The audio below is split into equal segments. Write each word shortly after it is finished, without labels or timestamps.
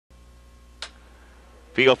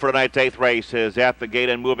Field for tonight's 8th race is at the gate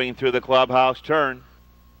and moving through the clubhouse turn.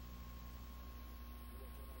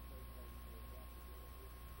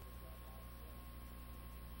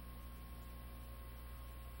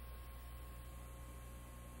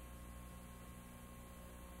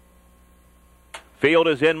 Field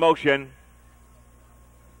is in motion.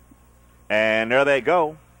 And there they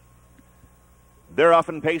go. They're off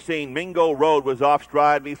and pacing. Mingo Road was off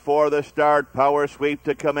stride before the start. Power sweep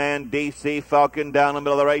to command. DC Falcon down the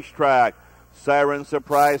middle of the racetrack. Siren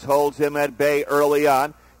Surprise holds him at bay early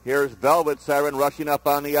on. Here's Velvet Siren rushing up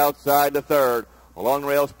on the outside to third. Along the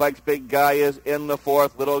rail, Spike's Big Guy is in the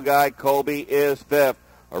fourth. Little Guy Colby is fifth.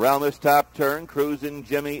 Around this top turn, Cruisin'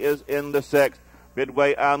 Jimmy is in the sixth.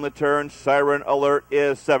 Midway on the turn, Siren Alert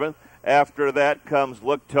is seventh. After that comes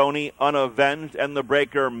Look Tony, Unavenged, and the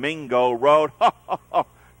breaker Mingo Road.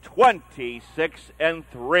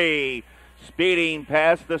 26-3. Speeding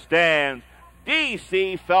past the stands.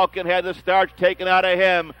 DC Falcon had the start taken out of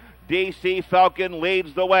him. DC Falcon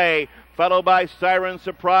leads the way, followed by Siren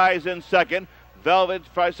Surprise in second. Velvet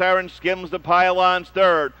Siren skims the pylons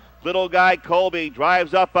third. Little Guy Colby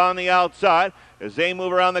drives up on the outside as they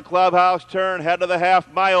move around the clubhouse turn, head to the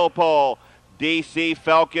half-mile pole. DC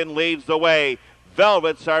Falcon leads the way.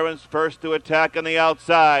 Velvet Siren's first to attack on the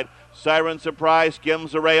outside. Siren Surprise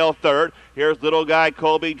skims the rail third. Here's Little Guy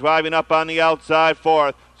Colby driving up on the outside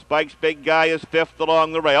fourth. Spike's Big Guy is fifth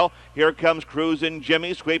along the rail. Here comes Cruisin'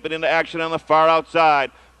 Jimmy sweeping into action on the far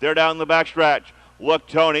outside. They're down the backstretch. Look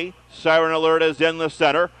Tony, Siren Alert is in the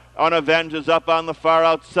center. Unavenged is up on the far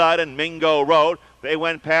outside, and Mingo Road. They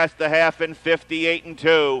went past the half in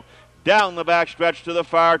 58-2. Down the backstretch to the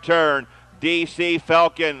far turn. DC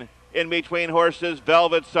Falcon in between horses,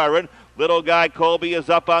 Velvet Siren. Little Guy Colby is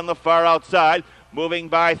up on the far outside, moving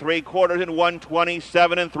by 3/4 in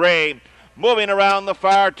 127-3. Moving around the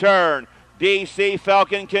far turn, DC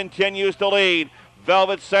Falcon continues to lead.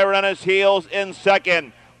 Velvet Siren on his heels in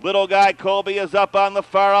second. Little Guy Colby is up on the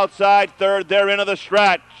far outside third. They're into the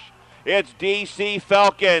stretch. It's DC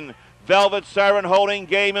Falcon. Velvet Siren holding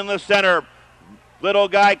game in the center. Little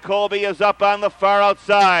Guy Colby is up on the far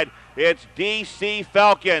outside. It's DC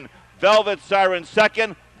Falcon. Velvet Siren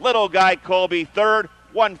second. Little Guy Colby third.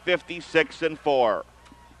 156-4.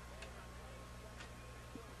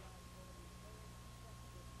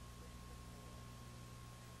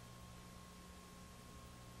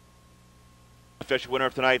 Official winner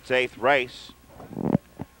of tonight's 8th race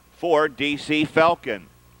for DC Falcon.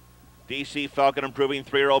 DC Falcon improving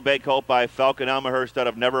 3-year-old bay colt by Falcon Elmhurst out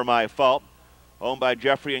of Never My Fault. Owned by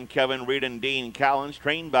Jeffrey and Kevin Reed and Dean Collins.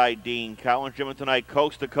 Trained by Dean Collins. Driven tonight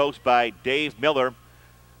coast to coast by Dave Miller.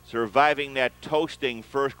 Surviving that toasting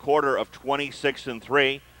first quarter of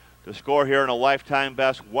 26-3. To score here in a lifetime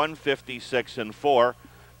best 156-4.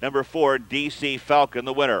 Number 4, DC Falcon,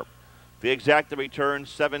 the winner. The exacta return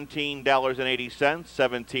 $17.80,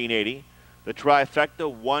 $17.80. The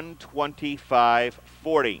trifecta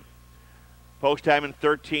 $125.40. Post time in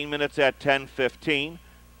 13 minutes at 10:15.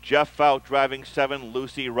 Jeff Fout driving 7,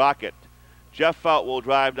 Lucy Rocket. Jeff Fout will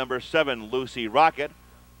drive number 7, Lucy Rocket.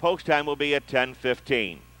 Post time will be at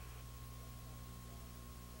 10:15.